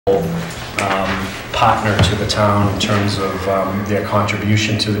partner to the town in terms of their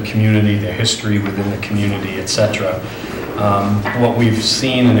contribution to the community, their history within the community, etc. What we've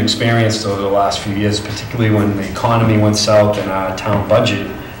seen and experienced over the last few years, particularly when the economy went south and our town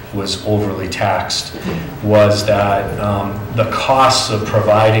budget was overly taxed, was that the costs of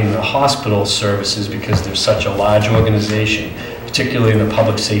providing the hospital services, because there's such a large organization, particularly in the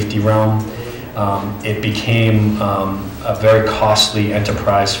public safety realm, it became a very costly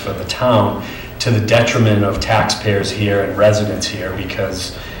enterprise for the town, to the detriment of taxpayers here and residents here,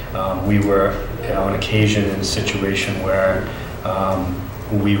 because we were on occasion in a situation where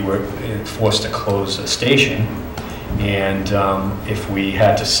we were forced to close a station, and if we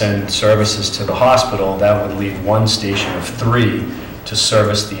had to send services to the hospital, that would leave one station of 3 to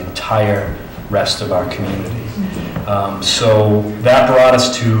service the entire rest of our community. So that brought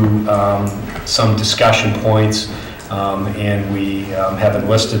us to some discussion points, and we have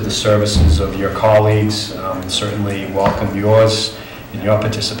enlisted the services of your colleagues, certainly welcome yours and your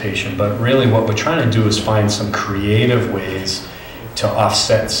participation, but really what we're trying to do is find some creative ways to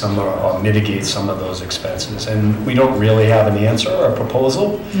offset some or mitigate some of those expenses. And we don't really have an answer or a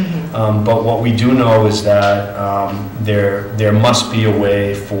proposal, but what we do know is that there must be a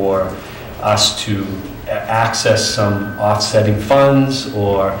way for us to access some offsetting funds,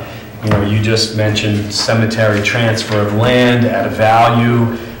 or you just mentioned cemetery transfer of land at a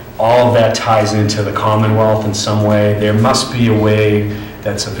value. All of that ties into the Commonwealth in some way. There must be a way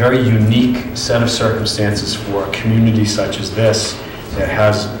that's a very unique set of circumstances for a community such as this that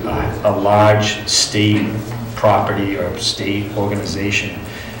has a large state property or state organization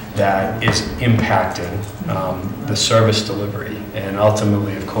that is impacting the service delivery. And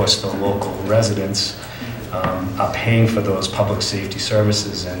ultimately, of course, the local residents are paying for those public safety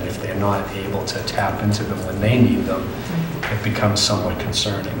services, and if they're not able to tap into them when they need them, it becomes somewhat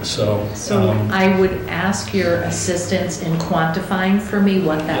concerning. So I would ask your assistance in quantifying for me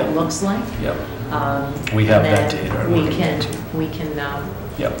what that looks like. Yep. We have that data. We can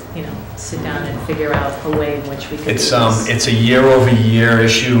sit down and figure out a way in which we can. It's a year-over-year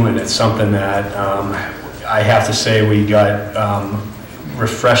issue, and it's something that I have to say we got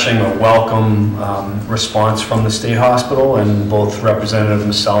refreshing or welcome response from the state hospital, and both Representative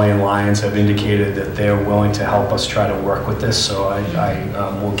Maselli and Lyons have indicated that they're willing to help us try to work with this. So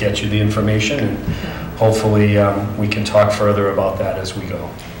I will get you the information, and hopefully we can talk further about that as we go.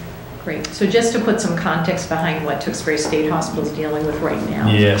 Great. So just to put some context behind what Tewksbury State Hospital is dealing with right now,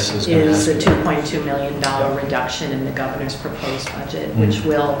 is the $2.2 million reduction in the governor's proposed budget, which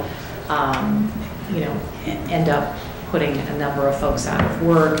will end up putting a number of folks out of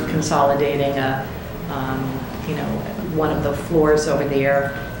work, consolidating one of the floors over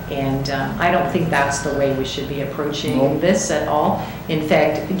there, and I don't think that's the way we should be approaching this at all. In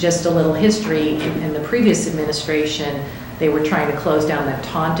fact, just a little history, in the previous administration, they were trying to close down the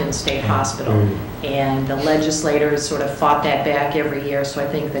Taunton State Hospital, and the legislators sort of fought that back every year. So I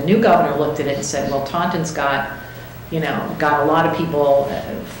think the new governor looked at it and said, well, Taunton's got a lot of people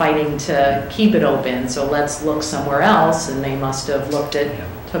fighting to keep it open, so let's look somewhere else, and they must have looked at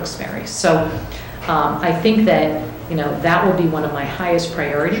Tewksbury. So I think that that will be one of my highest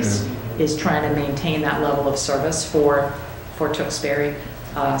priorities, is trying to maintain that level of service for Tewksbury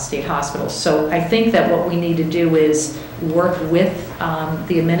State Hospital. So I think that what we need to do is work with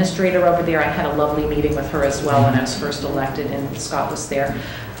the administrator over there. I had a lovely meeting with her as well when I was first elected, and Scott was there.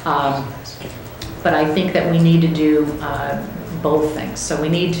 But I think that we need to do both things. So we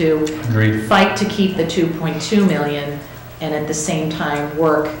need to fight to keep the $2.2 million, and at the same time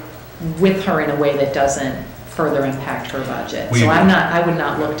work with her in a way that doesn't further impact her budget. So I would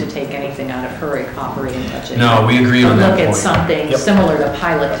not look to take anything out of her operating budget. No, we agree on that point. Look at something similar to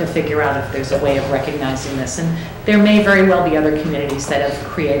pilot to figure out if there's a way of recognizing this. And there may very well be other communities that have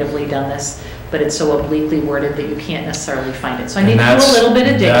creatively done this, but it's so obliquely worded that you can't necessarily find it. So I need to do a little bit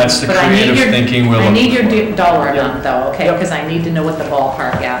of digging. That's the creative thinking we're looking for. I need your dollar amount though, okay? Because I need to know what the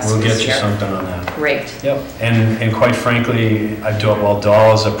ballpark ask is. We'll get you something on that. Great. Yep. And quite frankly, while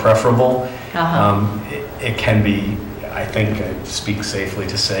dollars are preferable, it can be, I think I speak safely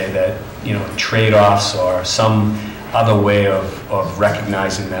to say that, trade-offs or some other way of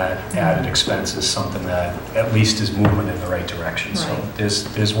recognizing that added expense is something that at least is moving in the right direction. So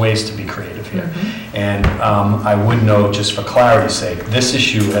there's ways to be creative here. And I would note, just for clarity's sake, this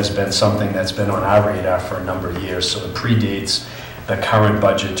issue has been something that's been on our radar for a number of years, so it predates the current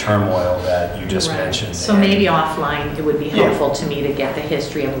budget turmoil that you just mentioned. So maybe offline it would be helpful to me to get the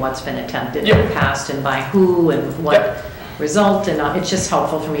history of what's been attempted in the past, and by who and what result, and it's just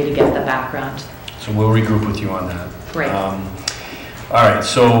helpful for me to get the background. So we'll regroup with you on that. Great. All right,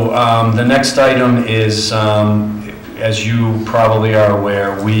 so the next item is, as you probably are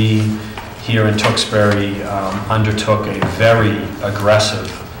aware, we here in Tewksbury undertook a very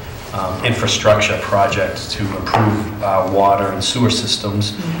aggressive infrastructure project to improve water and sewer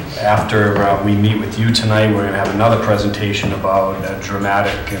systems. After we meet with you tonight, we're going to have another presentation about a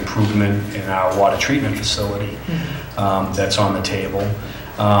dramatic improvement in our water treatment facility that's on the table.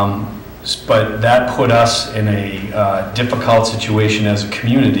 But that put us in a difficult situation as a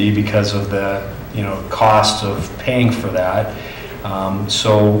community because of the cost of paying for that.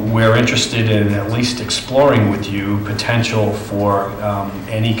 So we're interested in at least exploring with you potential for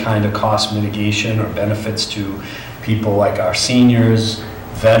any kind of cost mitigation or benefits to people like our seniors,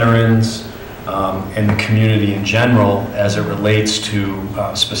 veterans, and the community in general as it relates to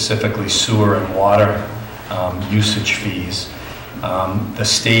specifically sewer and water usage fees. The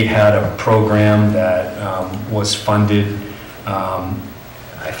state had a program that was funded,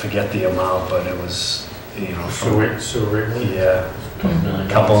 I forget the amount, but it was, yeah, a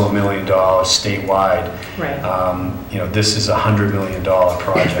couple of $1 million statewide. Right. This is a $100 million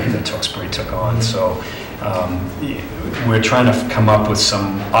project that Tewksbury took on. So we're trying to come up with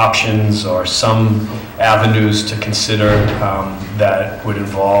some options or some avenues to consider that would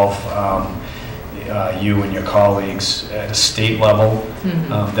involve you and your colleagues at a state level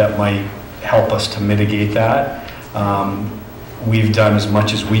that might help us to mitigate that. We've done as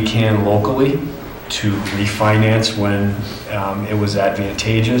much as we can locally to refinance when it was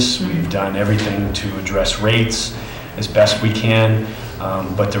advantageous. We've done everything to address rates as best we can,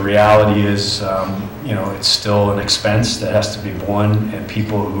 but the reality is, it's still an expense that has to be borne, and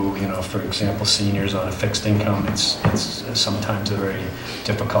people who, for example, seniors on a fixed income, it's sometimes a very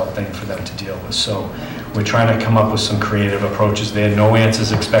difficult thing for them to deal with. So we're trying to come up with some creative approaches there. No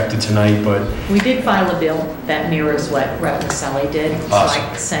answers expected tonight, but... We did file a bill that mirrors what Rep. Maselli did. Awesome. So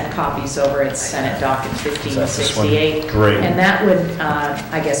I sent copies over. It's Senate docket 1568. Great. And that would,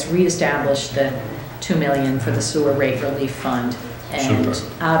 I guess, reestablish the $2 million for the sewer rate relief fund. And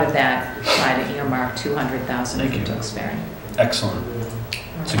Super. out of that, try to earmark $200,000 for Tewksbury. Excellent.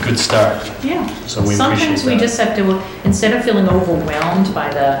 It's a good start. Yeah. So we sometimes we that. just have to, instead of feeling overwhelmed by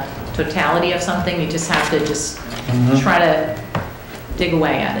the totality of something, you just have to just try to dig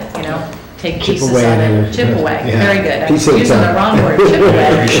away at it, take Chip pieces away of at it. it. Chip away. Yeah. Very good. Piece I'm at a using the time. wrong word. Chip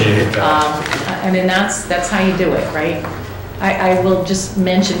away. Appreciate that. I mean, that's how you do it, right? I will just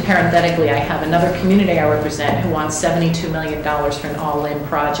mention parenthetically, I have another community I represent who wants $72 million for an all-in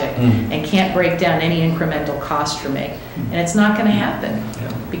project and can't break down any incremental cost for me. And it's not going to happen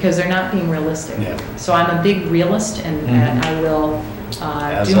because they're not being realistic. Yeah. So I'm a big realist, and I will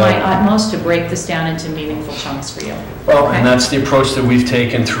do my utmost to break this down into meaningful chunks for you. Well, okay? and that's the approach that we've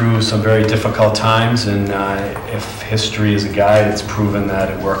taken through some very difficult times, and if history is a guide, it's proven that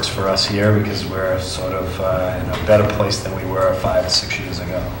it works for us here because we're sort of in a better place than we were 5 or 6 years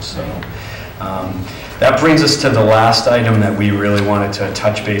ago. So that brings us to the last item that we really wanted to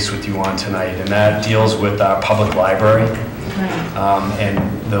touch base with you on tonight, and that deals with our public library.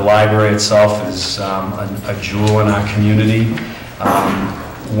 And the library itself is a jewel in our community.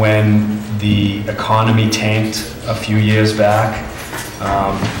 When the economy tanked a few years back,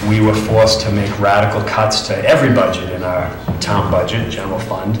 we were forced to make radical cuts to every budget in our town budget, general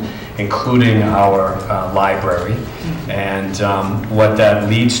fund, including our library. And what that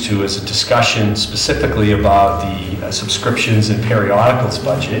leads to is a discussion specifically about the subscriptions and periodicals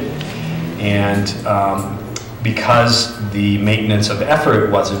budget. And because the maintenance of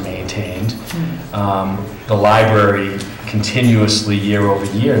effort wasn't maintained, the library continuously year over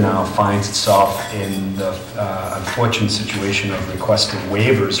year now finds itself in the unfortunate situation of requesting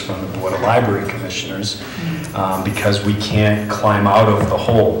waivers from the Board of Library Commissioners because we can't climb out of the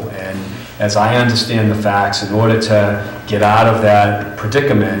hole. And as I understand the facts, in order to get out of that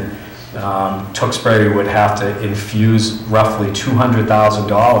predicament, Tewksbury would have to infuse roughly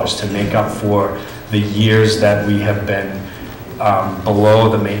 $200,000 to make up for the years that we have been below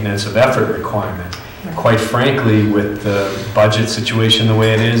the maintenance of effort requirement. Quite frankly, with the budget situation the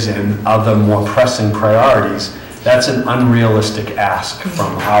way it is and other more pressing priorities, that's an unrealistic ask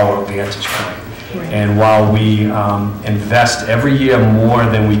from our vantage point. And while we invest every year more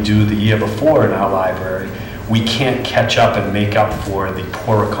than we do the year before in our library, we can't catch up and make up for the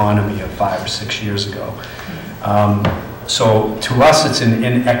poor economy of 5 or 6 years ago. So to us, it's an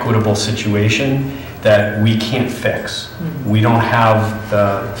inequitable situation that we can't fix. We don't have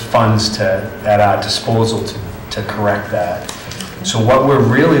the funds at our disposal to correct that. So what we're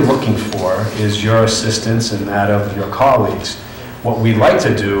really looking for is your assistance and that of your colleagues. What we'd like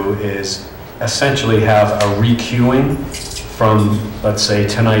to do is essentially have a requeuing from, let's say,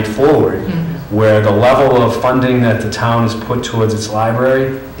 tonight forward, where the level of funding that the town has put towards its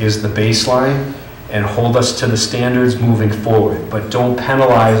library is the baseline, and hold us to the standards moving forward. But don't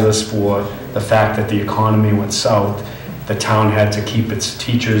penalize us for the fact that the economy went south. The town had to keep its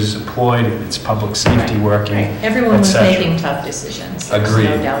teachers employed and its public safety working, Right. Everyone was etc. making tough decisions. There's Agreed.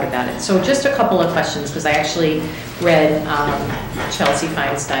 no doubt about it. So just a couple of questions, because I actually read Chelsea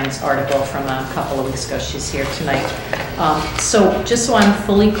Feinstein's article from a couple of weeks ago. She's here tonight. So just so I'm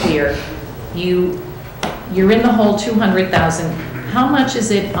fully clear, you're in the whole 200,000. How much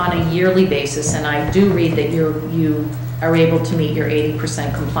is it on a yearly basis? And I do read that you are able to meet your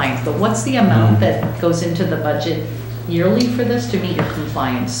 80% compliance, but what's the amount that goes into the budget yearly for this to meet your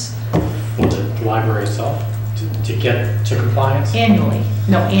compliance? For the library itself, to get to compliance? Annually?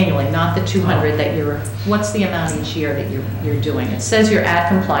 No, annually, not the 200 that what's the amount each year that you're doing? It says you're at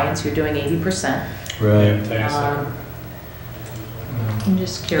compliance, you're doing 80%. Right. I'm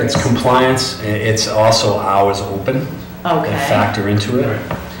just curious. It's compliance, it's also hours open. Okay. That factor into it.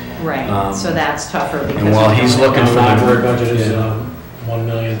 Right, so that's tougher because. And while he's looking Our for the library budget is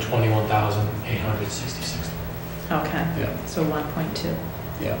 $1,021,866. Okay, Yeah. so 1.2.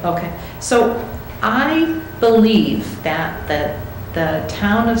 Yeah. Okay, so I believe that the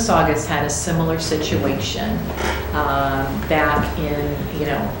town of Saugus had a similar situation back in,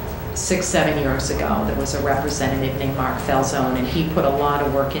 6, 7 years ago. There was a representative named Mark Falzone, and he put a lot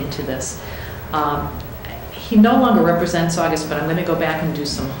of work into this. He no longer represents Saugus, but I'm going to go back and do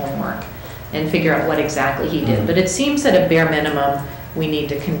some homework and figure out what exactly he did. But it seems at a bare minimum, we need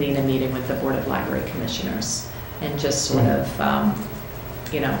to convene a meeting with the Board of Library Commissioners and just sort of,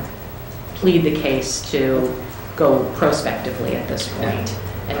 plead the case to go prospectively at this point.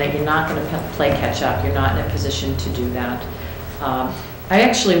 And that you're not going to play catch up. You're not in a position to do that. I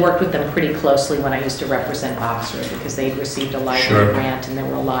actually worked with them pretty closely when I used to represent Oxford, because they'd received a library grant and there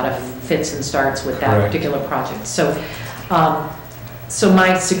were a lot of fits and starts with that particular project. So, so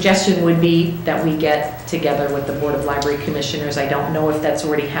my suggestion would be that we get together with the Board of Library Commissioners. I don't know if that's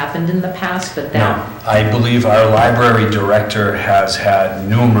already happened in the past, but that... No, I believe our library director has had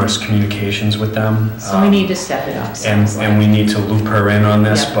numerous communications with them. So we need to step it up. And we need to loop her in on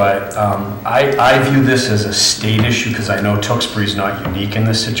this, Yeah. but I view this as a state issue, because I know Tewksbury's not unique in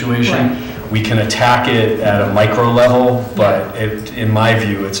this situation. Right. We can attack it at a micro level, but in my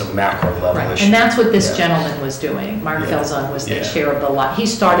view, it's a macro level Right, issue. and that's what this Yeah. gentleman was doing. Mark Yeah. Falzone was the Yeah. chair of the, he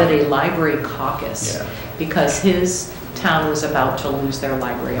started a library caucus Yeah. because his town was about to lose their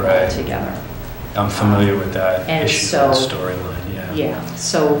library Right. altogether. I'm familiar with that And issue, so- that storyline, yeah. Yeah,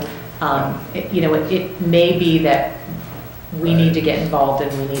 so, it may be that we need to get involved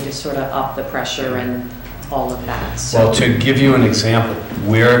and we need to sort of up the pressure and all of that, so. Well, to give you an example,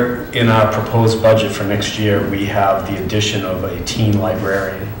 we're, in our proposed budget for next year, we have the addition of a teen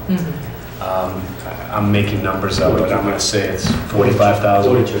librarian. I'm making numbers up, but I'm going to say it's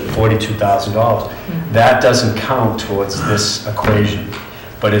 $45,000, $42,000. That doesn't count towards this equation,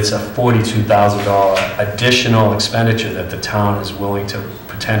 but it's a $42,000 additional expenditure that the town is willing to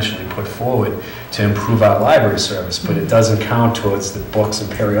potentially put forward to improve our library service, but it doesn't count towards the books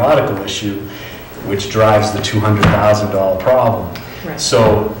and periodical issue, which drives the $200,000 problem. Right.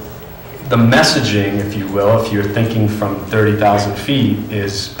 So the messaging, if you will, if you're thinking from 30,000 feet,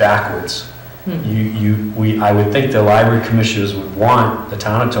 is backwards. I would think the library commissioners would want the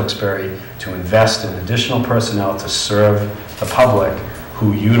town of Tewksbury to invest in additional personnel to serve the public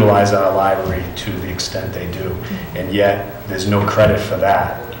who utilize our library to the extent they do. And yet, there's no credit for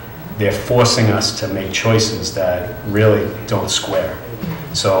that. They're forcing us to make choices that really don't square.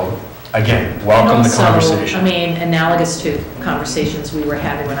 So, again, welcome the conversation. I mean, analogous to conversations we were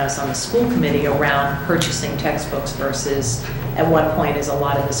having when I was on the school committee around purchasing textbooks versus at what point is a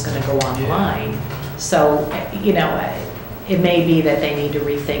lot of this going to go online. So, it may be that they need to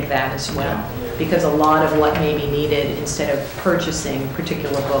rethink that as well. Because a lot of what may be needed, instead of purchasing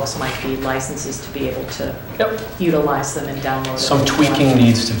particular books, might be licenses to be able to utilize them and download them. Some tweaking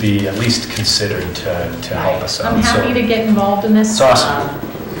needs to be at least considered to help us out. I'm happy to get involved in this. It's awesome.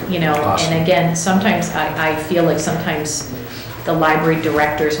 And again, sometimes I feel like sometimes the library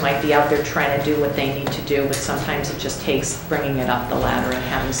directors might be out there trying to do what they need to do, but sometimes it just takes bringing it up the ladder and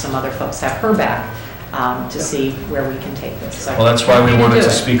having some other folks have her back to see where we can take this. So well, that's why we wanted to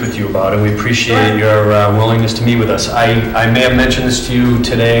speak with you about it. We appreciate your willingness to meet with us. I may have mentioned this to you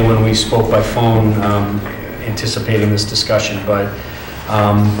today when we spoke by phone, anticipating this discussion, but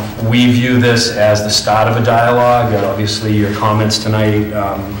we view this as the start of a dialogue. Obviously, your comments tonight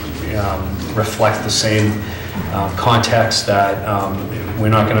reflect the same context that we're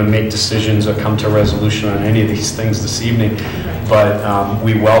not going to make decisions or come to a resolution on any of these things this evening, but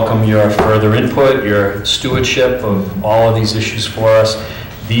we welcome your further input, your stewardship of all of these issues for us.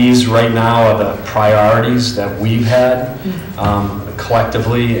 These right now are the priorities that we've had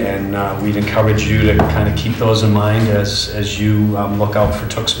collectively, and we'd encourage you to kind of keep those in mind as you look out for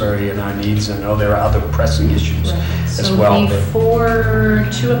Tewksbury and our needs. I know there are other pressing issues as well. So before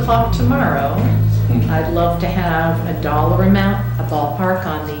 2 o'clock tomorrow, I'd love to have a dollar amount, a ballpark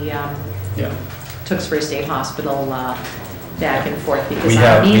on the Tewksbury State Hospital back and forth, because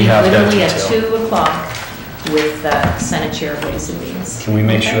I'm meeting literally at 2 o'clock with Senate Chair of Ways and Means. Can we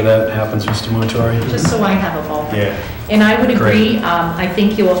make sure that happens, Mr. Montori? Just so I have a ballpark. Yeah. And I would agree, I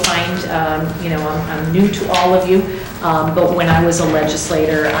think you will find, you know, I'm new to all of you, but when I was a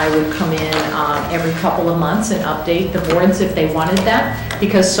legislator, I would come in every couple of months and update the boards if they wanted that,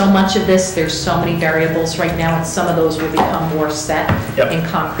 because so much of this, there's so many variables right now, and some of those will become more set and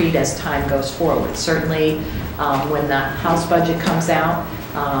concrete as time goes forward. Certainly, when the House budget comes out,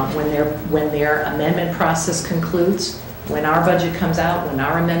 when their amendment process concludes, when our budget comes out, when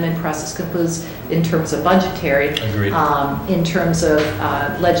our amendment process concludes, in terms of budgetary, in terms of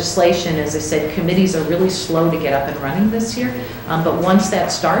legislation, as I said, committees are really slow to get up and running this year. But once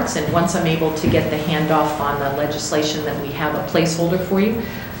that starts, and once I'm able to get the handoff on the legislation, that we have a placeholder for you.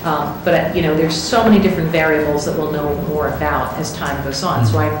 But you know, there's so many different variables that we'll know more about as time goes on.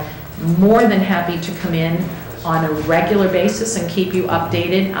 So I'm more than happy to come in on a regular basis and keep you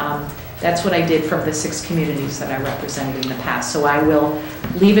updated. That's what I did from the 6 communities that I represented in the past. So I will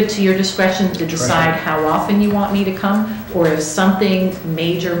leave it to your discretion to decide how often you want me to come, or if something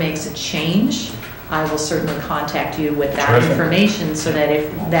major makes a change, I will certainly contact you with that information, so that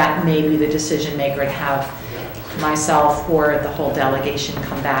if that may be the decision maker, to have myself or the whole delegation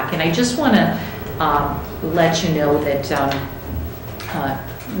come back. And I just want to let you know that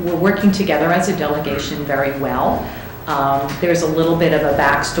we're working together as a delegation very well. There's a little bit of a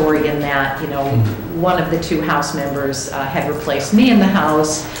backstory in that, you know, one of the 2 House members had replaced me in the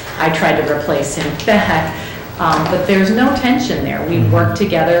House. I tried to replace him back, but there's no tension there. We work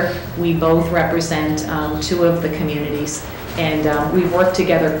together. We both represent 2 of the communities, and we've worked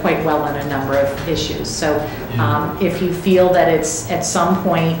together quite well on a number of issues. So if you feel that it's at some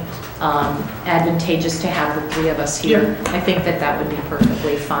point advantageous to have the 3 of us here, I think that would be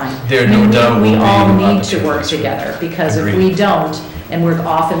perfectly fine. We all need to work together, because if we don't, and we're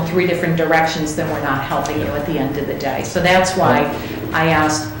off in 3 different directions, then we're not helping you at the end of the day. So that's why I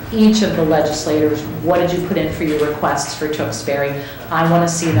asked each of the legislators, what did you put in for your requests for Tewksbury? I want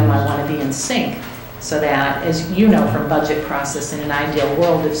to see them, I want to be in sync. So that, as you know from budget process, in an ideal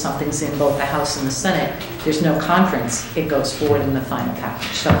world, if something's in both the House and the Senate, there's no conference, it goes forward in the final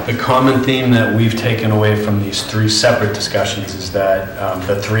package. So the common theme that we've taken away from these 3 separate discussions is that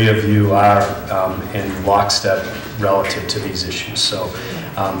the 3 of you are in lockstep relative to these issues. So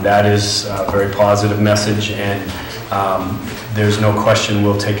that is a very positive message, and there's no question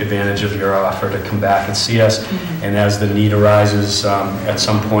we'll take advantage of your offer to come back and see us. And as the need arises, at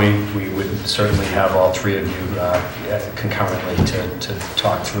some point, we would certainly have all 3 of you concurrently to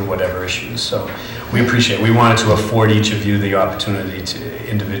talk through whatever issues. So we appreciate it. We wanted to afford each of you the opportunity to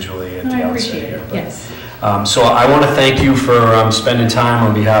individually at the outset here. Yes. So I want to thank you for spending time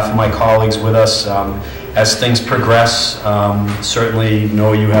on behalf of my colleagues with us. As things progress, certainly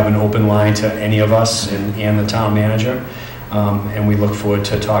know you have an open line to any of us and the town manager. And we look forward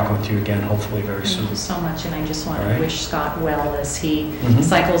to talking with you again, hopefully very soon. Thank you so much, and I just want to wish Scott well as he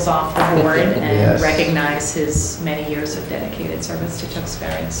cycles off the board and recognize his many years of dedicated service to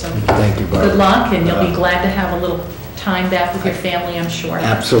Tewksbury. So thank you, Barbara. Good luck, and you'll be glad to have a little time back with your family, I'm sure.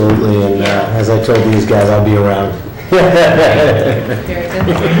 Absolutely, and as I told these guys, I'll be around. Very good.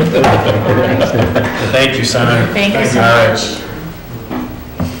 Thank you, Senator. Thank you so much.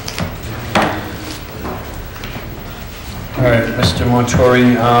 All right, Mr.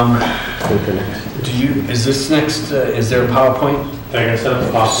 Montori, is this next, is there a PowerPoint? I gotta set up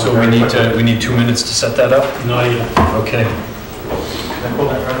the PowerPoint. So we need 2 minutes to set that up? Not even. Okay. Can I pull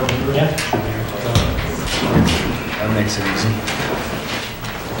that right over here? Yeah. That makes it easy.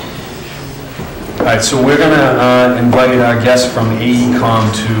 All right, so we're going to invite our guest from AECom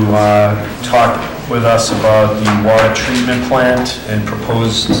to talk with us about the water treatment plant and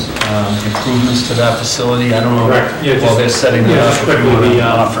proposed improvements to that facility. I don't know, while they're setting that up, if you want to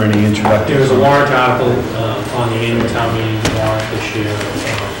offer any introductory. There was a warrant article on the annual town meeting warrant this year.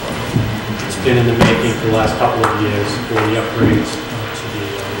 It's been in the making for the last couple of years for the upgrades to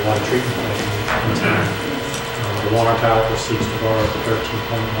the water treatment plant in town. The warrant article seeks to borrow $13.1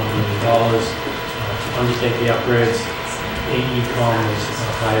 million to undertake the upgrades. AECom was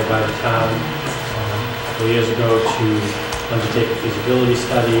hired by the town a couple of years ago to undertake a feasibility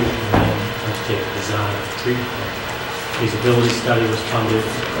study and then undertake the design of the treatment plant. Feasibility study was funded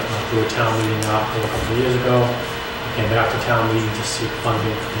through a town meeting article a couple of years ago. Came back to town meeting to seek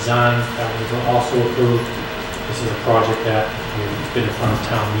funding for design. That was also approved. This is a project that we've been in front of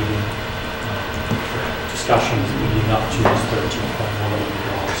town meeting discussions leading up to this $13.1 million.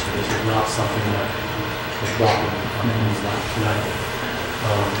 So this is not something that is dropping on anyone's lap tonight.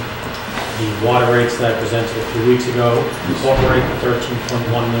 The water rates that I presented a few weeks ago incorporate the $13.1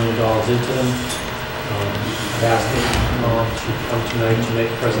 million into them. I've asked them to come tonight to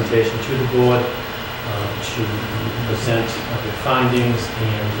make a presentation to the board to present the findings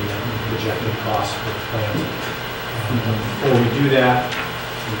and the projected costs for the plant. Before we do that,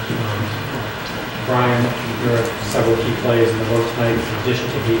 Brian, there are several key players in the vote tonight. In addition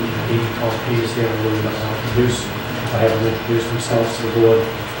to AECom, Peter's here, and Lou, I have them introduce themselves to the board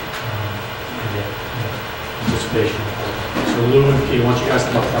and get participation. So Lou and Peter, why don't you guys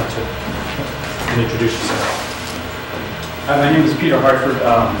come up front too and introduce yourself. My name is Peter Hartford.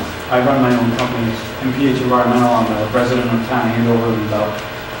 I run my own company, MPH Environmental. I'm a resident of town of Andover, about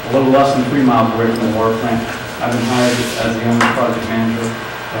a little less than 3 miles away from the water plant. I've been hired as the owner project manager.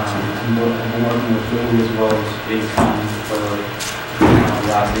 I've been working with Lou as well as AECom for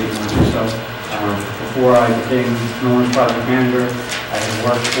the last 8 months or so. Before I became an owner project manager, I had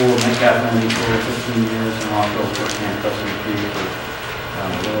worked for Metcalf for 15 years and also for Camp Custody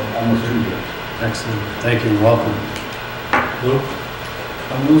for almost 2 years. Excellent. Thank you and welcome. Lou?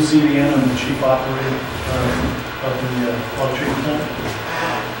 I'm Lou Zedian, I'm the chief operator of the water treatment plant.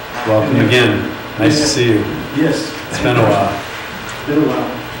 Welcome again. Nice to see you. Yes. It's been a while. Been a while.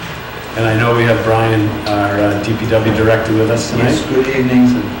 And I know we have Brian, our DPW director, with us tonight. Yes, good evening.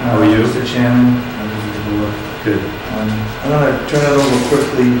 How are you? Mr. Chairman, members of the board. Good. I'm going to turn it over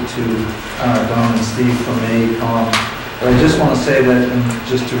quickly to Don and Steve from AECom. But I just want to say that, and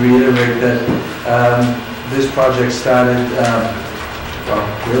just to reiterate that this project started, well,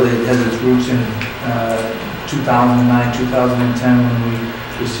 really it has its roots in 2009, 2010 when we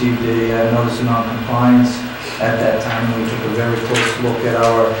received a notice of non-compliance. At that time, we took a very close look at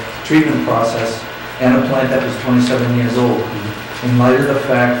our treatment process and a plant that was 27 years old. In light of the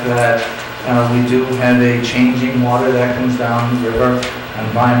fact that we do have a changing water that comes down the river,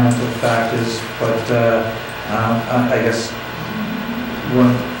 environmental factors, but I guess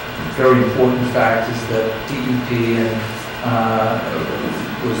one very important fact is that DEP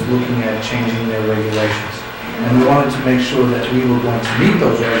was looking at changing their regulations. And we wanted to make sure that we were going to meet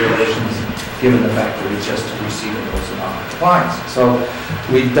those regulations, given the fact that we just received those non-compliance. So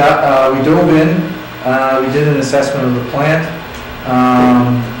we dove in, we did an assessment of the plant.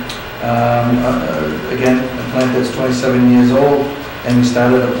 Again, a plant that's 27 years old, and we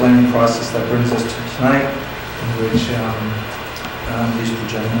started a planning process that brings us to tonight, in which these two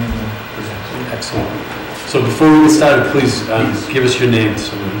gentlemen will present. Excellent. So before we get started, please give us your name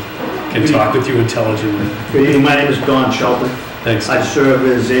so we can talk with you intelligently. Good evening, my name is Don Shelton. Thanks. I serve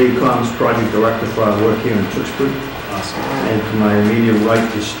as AECom's project director for our work here in Tewksbury. Awesome. And to my immediate right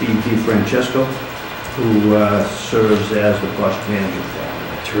is Steve DiFrancesco, who serves as the project manager for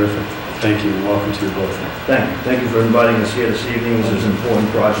our. Terrific. Thank you and welcome to you both. Thank you. Thank you for inviting us here this evening. This is an important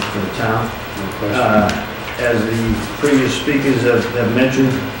project for the town. No question. As the previous speakers have mentioned,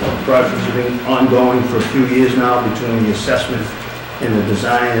 the project has been ongoing for a few years now between the assessment and the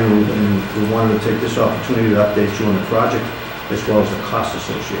design, and we wanted to take this opportunity to update you on the project as well as the cost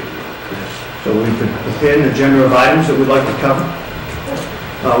associated with it. So we've prepared an agenda of items that we'd like to cover.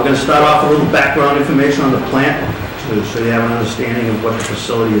 We're going to start off with a little background information on the plant so you have an understanding of what the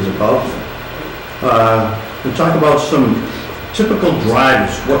facility is about. We'll talk about some typical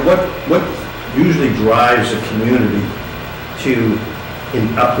drivers. What usually drives a community to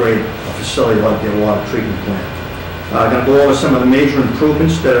upgrade a facility like their water treatment plant. I'm going to go over some of the major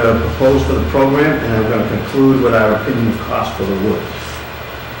improvements that are proposed for the program, and I'm going to conclude with our opinion of cost for the work.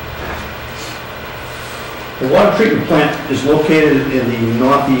 The water treatment plant is located in the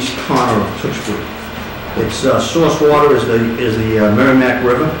northeast corner of Tewksbury. Its source water is the Merrimack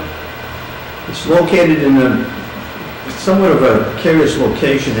River. It's located in somewhat of a precarious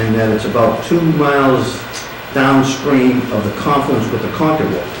location in that it's about 2 miles downstream of the confluence with the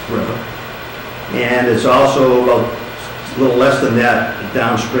Concord River. And it's also about a little less than that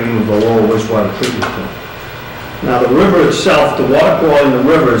downstream of the lower wastewater treatment plant. Now the river itself, the water quality in the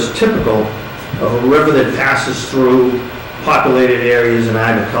river is typical of a river that passes through populated areas and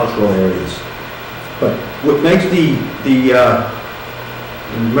agricultural areas. But what makes the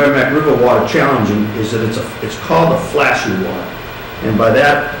Merrimack River water challenging is that it's called a flashy water. And by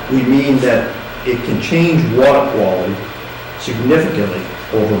that, we mean that it can change water quality significantly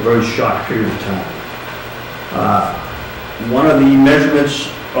over a very short period of time. One of the measurements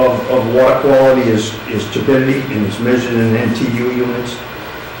of water quality is turbidity, and it's measured in NTU units.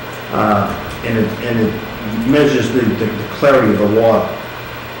 And it measures the clarity of the water.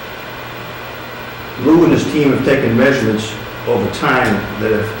 Lou and his team have taken measurements over time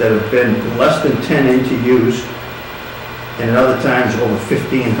that have been less than 10 NTUs, and at other times over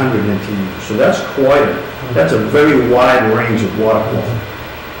 1,500 NTUs. So that's a very wide range of water quality.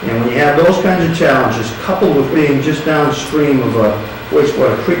 And when you have those kinds of challenges, coupled with being just downstream of a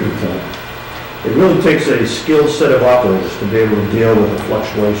wastewater treatment plant, it really takes a skilled set of operators to be able to deal with the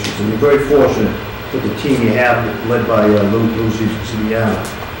fluctuations. And you're very fortunate with the team you have, led by Lou Zibiano.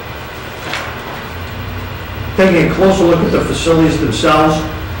 Taking a closer look at the facilities themselves,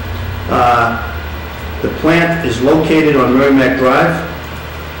 the plant is located on Merrimack Drive.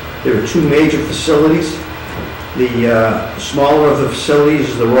 There are two major facilities. The smaller of the facilities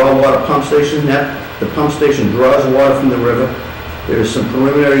is the raw water pump station. The pump station draws water from the river. There is some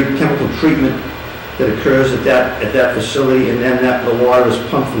preliminary chemical treatment that occurs at that facility, and then the water is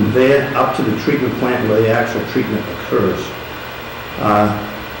pumped from there up to the treatment plant where the actual treatment occurs.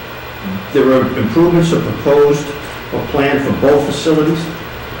 There are improvements are proposed or planned for both facilities.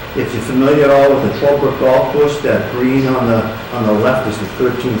 If you're familiar at all with the Trollbrook Golf Course, that green on the left is the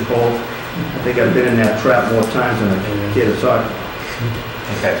 13th hole. I think I've been in that trap more times than I care to talk. I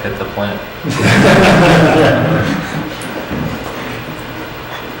think I've hit the plant.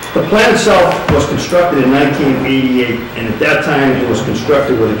 The plant itself was constructed in 1988, and at that time it was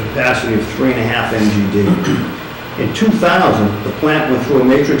constructed with a capacity of 3.5 MGD. In 2000, the plant went through a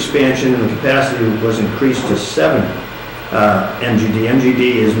major expansion and the capacity was increased to 7 MGD.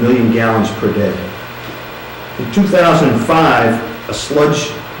 MGD is million gallons per day. In 2005, a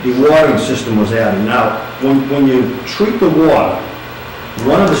sludge dewatering system was added. Now, when you treat the water,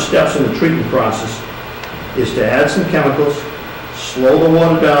 one of the steps in the treatment process is to add some chemicals, slow the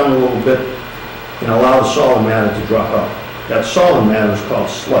water down a little bit, and allow the solid matter to drop out. That solid matter is called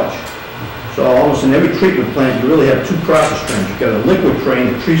sludge. So almost in every treatment plant, you really have two process trains. You've got a liquid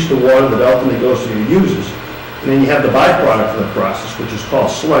train that treats the water that ultimately goes to your users, and then you have the byproduct of the process, which is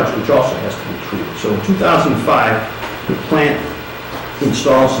called sludge, which also has to be treated. So in 2005, the plant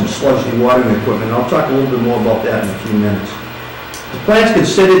installed some sludge dewatering equipment. I'll talk a little bit more about that in a few minutes.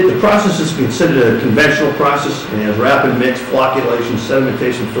 The process is considered a conventional process, and it has rapid mix, flocculation,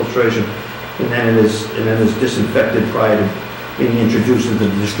 sedimentation, filtration, and then it is disinfected prior to being introduced into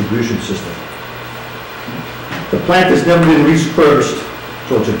the distribution system. The plant has never been refurbished,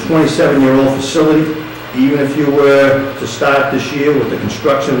 so it's a 27-year-old facility. Even if you were to start this year with the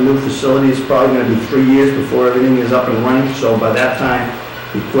construction of a new facility, it's probably going to be 3 years before everything is up and running. So by that time,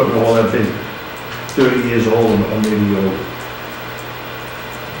 the equipment will have been 30 years old or maybe older.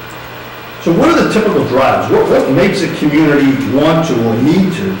 So what are the typical drivers? What makes a community want to or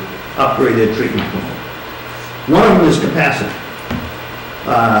need to upgrade their treatment plant? One of them is capacity.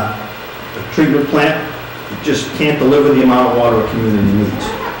 A treatment plant just can't deliver the amount of water a community needs.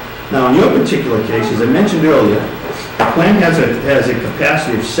 Now, in your particular case, as I mentioned earlier, the plant has a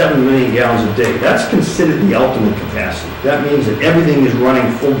capacity of 7 million gallons a day. That's considered the ultimate capacity. That means that everything is running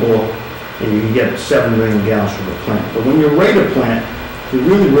full bore and you can get 7 million gallons from the plant. But when you rate a plant, you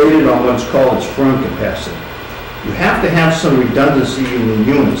really rate it on what's called its firm capacity. You have to have some redundancy in the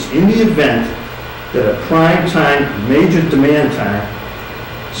units. In the event that a prime time, major demand time,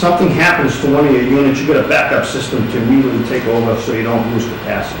 something happens to one of your units, you've got a backup system to immediately take over so you don't lose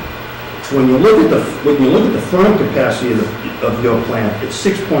capacity. When you look at the firm capacity of your plant, it's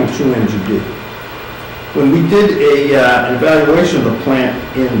 6.2 MGD. When we did an evaluation of the plant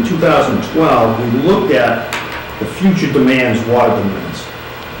in 2012, we looked at the future demands, water demands,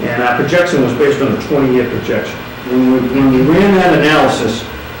 and our projection was based on a 20-year projection. When we ran that analysis,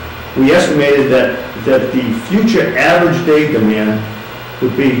 we estimated that the future average day demand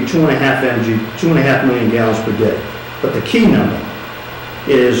would be 2.5 million gallons per day. But the key number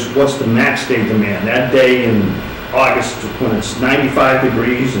is what's the max day demand. That day in August when it's 95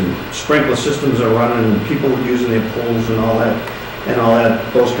 degrees and sprinkler systems are running and people are using their pools and all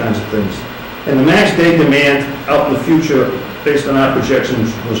that, those kinds of things. And the max day demand out in the future, based on our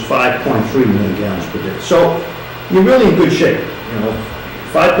projections, was 5.3 million gallons per day. So you're really in good shape.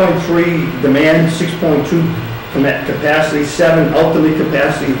 5.3 demand, 6.2 capacity, 7 ultimate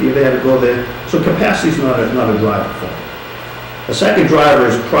capacity if you ever had to go there. So capacity is not a driver for it. The second driver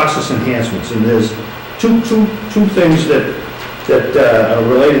is process enhancements, and there's two things that that are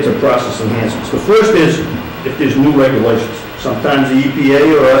related to process enhancements. The first is if there's new regulations. Sometimes the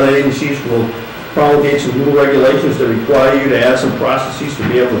EPA or other agencies will promulgate some new regulations that require you to add some processes to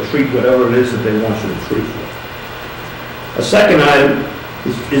be able to treat whatever it is that they want you to treat for. A second item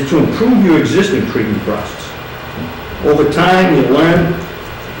is to improve your existing treatment process. Over time, you learn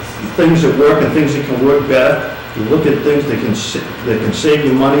things that work and things that can work better. You look at things that can save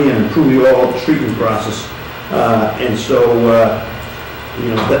you money and improve your overall treatment process. And so,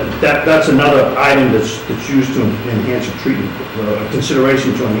 that's another item that's used to enhance your treatment,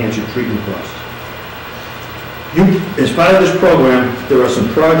 consideration to enhance your treatment process. As part of this program, there are some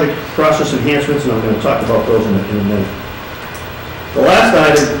process enhancements, and I'm going to talk about those in a minute. The last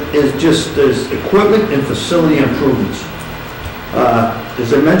item is equipment and facility improvements.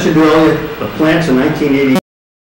 As I mentioned earlier, the plant's a 1980